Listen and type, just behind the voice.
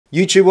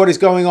YouTube, what is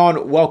going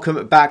on?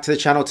 Welcome back to the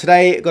channel.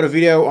 Today, I got a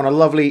video on a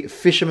lovely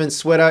fisherman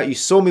sweater. You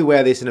saw me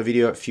wear this in a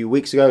video a few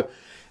weeks ago.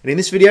 And in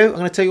this video, I'm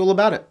going to tell you all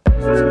about it.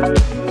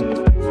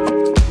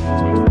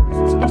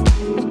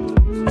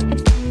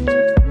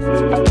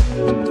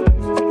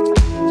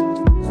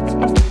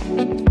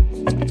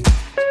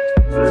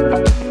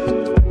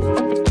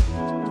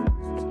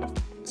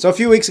 So a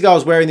few weeks ago, I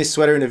was wearing this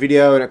sweater in a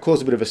video and it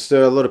caused a bit of a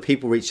stir. A lot of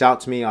people reached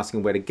out to me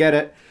asking where to get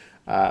it.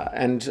 So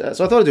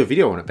I thought I'd do a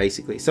video on it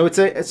basically. So it's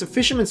a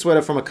fisherman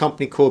sweater from a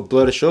company called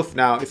Bleu de Chauffe.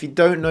 Now, if you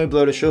don't know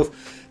Bleu de Chauffe,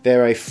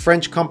 they're a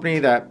French company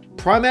that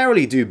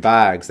primarily do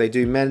bags. They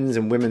do men's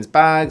and women's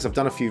bags. I've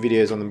done a few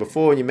videos on them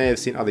before, and you may have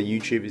seen other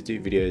YouTubers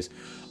do videos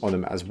on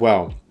them as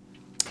well.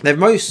 They've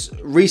most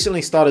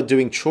recently started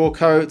doing chore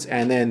coats,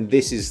 and then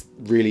this is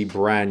really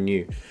brand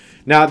new.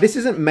 Now, this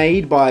isn't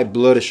made by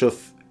Bleu de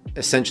Chauffe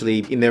essentially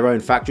in their own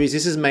factories.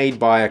 This is made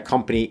by a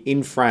company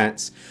in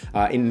France,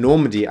 in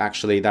Normandy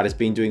actually, that has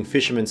been doing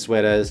fisherman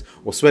sweaters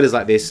or sweaters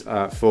like this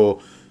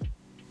for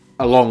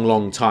a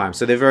long time.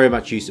 So they're very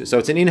much used to it. So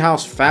it's an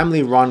in-house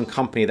family run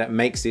company that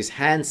makes this,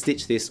 hand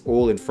stitch this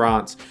all in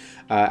France.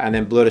 And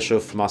then Bleu de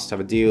Chauffe must have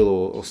a deal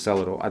or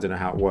sell it, or I don't know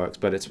how it works,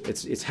 but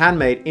it's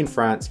handmade in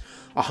France,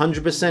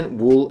 100%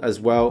 wool as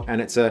well,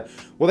 and it's a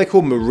what they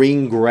call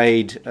marine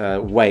grade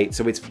weight,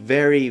 so it's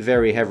very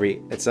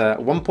heavy. It's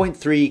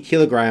 1.3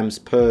 kilograms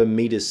per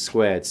meters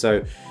squared.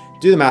 So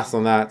do the math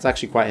on that. It's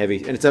actually quite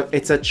heavy, and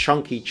it's a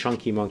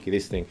chunky monkey,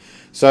 this thing.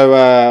 So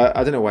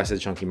I don't know why I said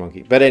chunky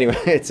monkey, but anyway,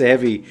 it's a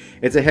heavy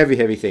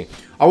thing.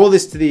 I wore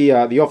this to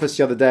the office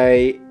the other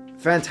day.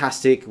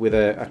 Fantastic with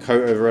a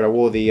coat over it. I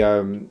wore the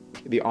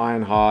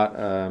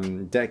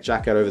Ironheart deck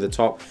jacket over the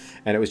top,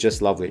 and it was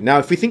just lovely. Now,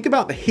 if we think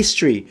about the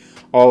history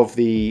of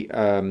the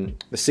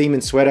seaman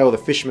sweater or the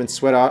fisherman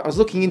sweater, I was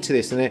looking into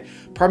this, and they're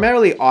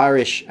primarily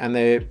Irish, and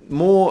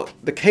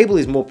the cable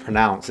is more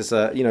pronounced. It's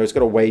it's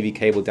got a wavy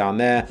cable down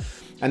there,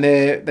 and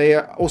they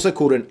are also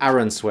called an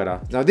Aran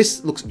sweater. Now,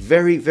 this looks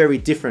very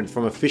different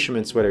from a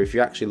fisherman sweater if you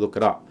actually look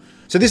it up.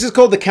 So this is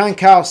called the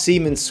Cancale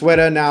Seaman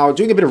Sweater. Now,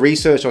 doing a bit of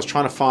research, I was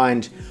trying to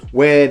find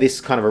where this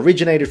kind of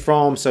originated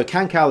from. So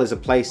Cancale is a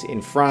place in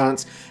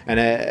France, and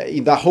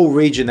the whole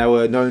region, they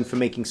were known for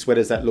making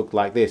sweaters that looked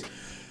like this.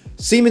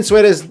 Seaman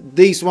sweaters,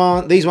 these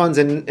ones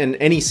and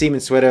any seaman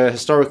sweater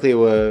historically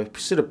were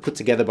sort of put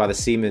together by the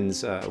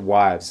seamen's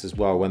wives as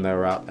well when they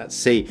were out at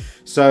sea.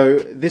 So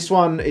this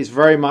one is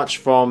very much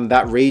from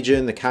that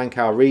region, the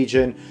Cancale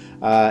region.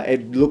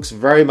 It looks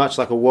very much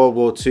like a World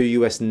War II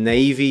US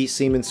Navy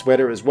seaman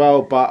sweater as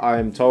well, but I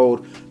am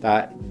told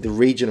that the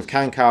region of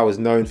Cancale is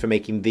known for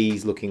making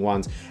these looking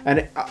ones.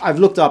 And I've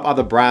looked up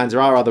other brands.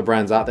 There are other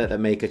brands out there that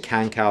make a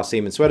Cancale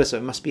seaman sweater, so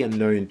it must be a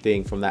known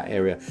thing from that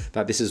area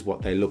that this is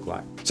what they look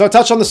like. So I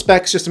touched on the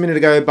specs just a minute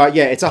ago, but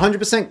yeah, it's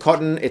 100%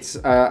 cotton. It's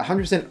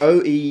 100%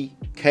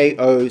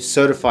 OEKO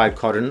certified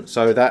cotton,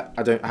 so that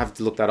I don't have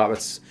to look that up.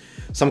 It's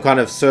some kind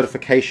of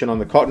certification on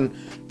the cotton.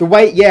 The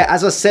weight, yeah,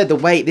 as I said, the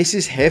weight, this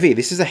is heavy.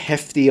 This is a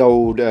hefty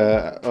old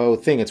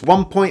thing. It's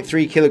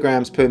 1.3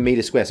 kilograms per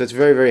meter square. So it's a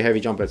very heavy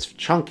jumper. It's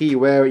chunky, you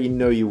wear it, you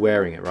know you're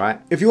wearing it,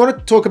 right? If you want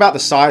to talk about the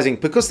sizing,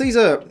 because these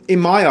are, in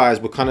my eyes,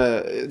 were kind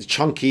of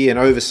chunky and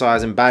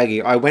oversized and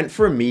baggy, I went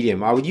for a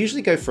medium. I would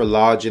usually go for a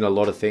large in a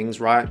lot of things,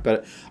 right?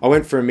 But I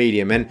went for a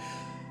medium, and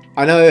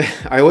I know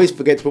I always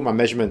forget to put my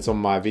measurements on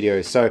my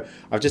videos, so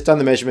I've just done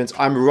the measurements.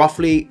 I'm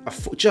roughly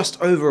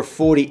just over a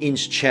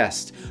 40-inch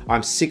chest.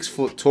 I'm 6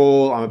 foot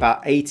tall. I'm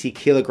about 80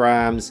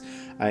 kilograms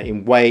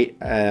in weight,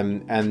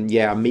 and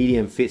yeah, a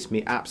medium fits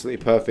me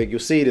absolutely perfect. You'll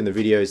see it in the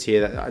videos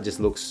here that it just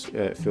looks,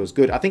 feels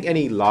good. I think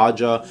any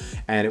larger,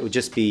 and it would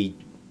just be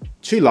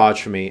too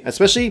large for me,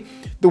 especially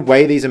the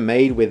way these are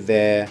made with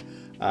their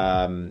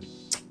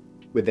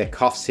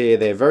cuffs here.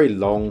 They're very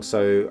long,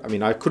 so I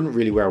mean, I couldn't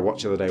really wear a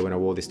watch the other day when I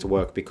wore this to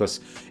work because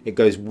it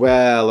goes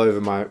well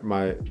over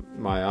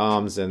my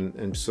arms,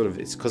 and sort of,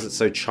 it's because it's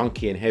so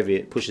chunky and heavy,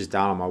 it pushes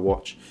down on my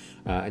watch,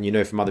 and you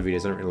know from other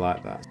videos I don't really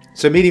like that.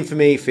 So medium for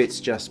me fits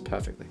just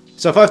perfectly.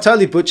 So if I've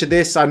totally butchered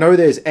this, I know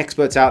there's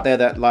experts out there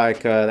that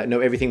that know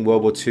everything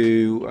World War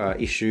II,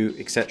 issue,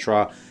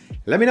 etc.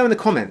 Let me know in the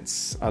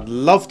comments. I'd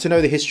love to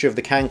know the history of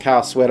the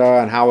Cancale sweater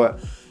and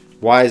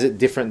why is it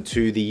different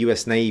to the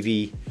US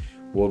Navy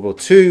World War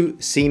II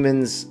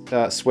Seaman's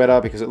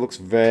sweater, because it looks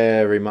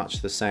very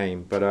much the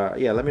same. But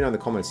yeah, let me know in the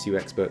comments, you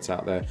experts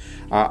out there.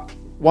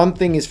 One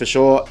thing is for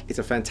sure, it's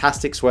a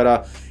fantastic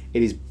sweater.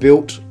 It is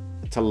built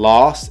to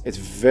last. It's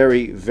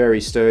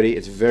very sturdy.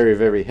 It's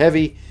very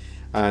heavy,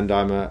 and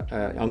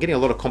I'm getting a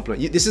lot of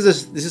compliments. This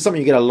is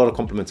something you get a lot of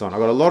compliments on. I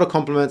got a lot of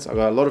compliments. I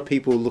got a lot of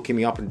people looking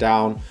me up and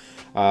down.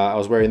 I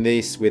was wearing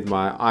this with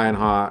my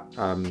Ironheart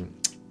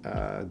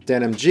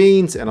denim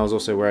jeans, and I was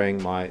also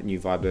wearing my new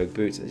Viberg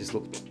boots. They just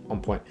looked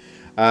on point.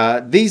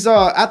 These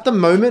are, at the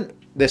moment,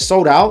 they're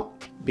sold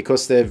out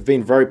because they've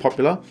been very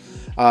popular.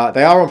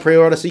 They are on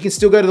pre-order, so you can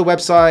still go to the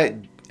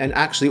website and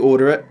actually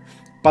order it,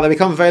 but they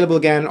become available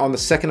again on the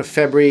 2nd of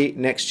February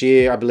next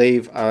year, I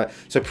believe.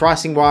 So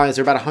pricing wise,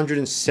 they're about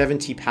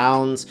 170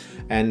 pounds,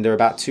 and they're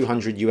about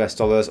 $200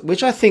 US,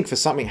 which I think for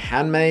something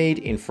handmade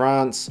in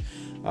France,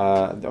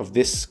 of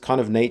this kind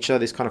of nature,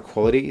 this kind of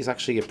quality, is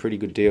actually a pretty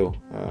good deal.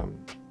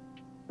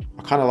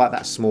 I kind of like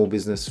that small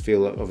business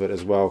feel of it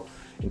as well,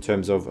 in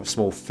terms of a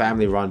small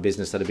family run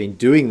business that have been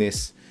doing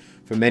this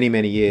for many,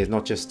 many years,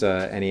 not just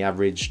any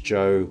average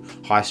Joe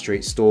high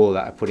street store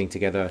that are putting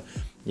together,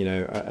 you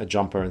know, a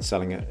jumper and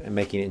selling it and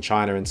making it in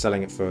China and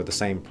selling it for the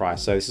same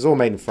price. So this is all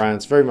made in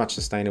France, very much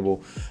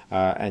sustainable,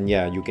 and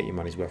yeah, you'll get your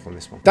money's worth on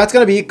this one. That's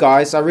going to be it,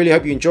 guys. I really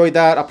hope you enjoyed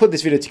that. I put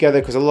this video together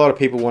because a lot of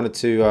people wanted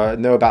to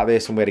know about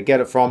this and where to get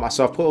it from,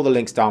 so I've put all the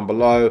links down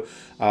below.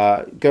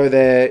 Go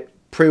there,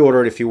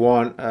 pre-order it if you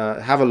want,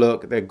 have a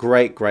look. They're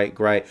great, great,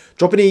 great.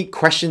 Drop any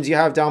questions you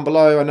have down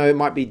below. I know it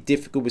might be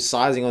difficult with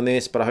sizing on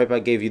this, but I hope I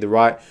gave you the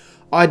right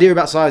idea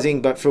about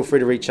sizing, but feel free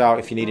to reach out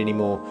if you need any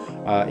more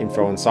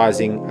info on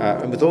sizing.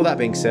 And with all that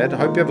being said, I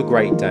hope you have a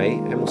great day,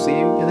 and we'll see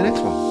you in the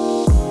next one.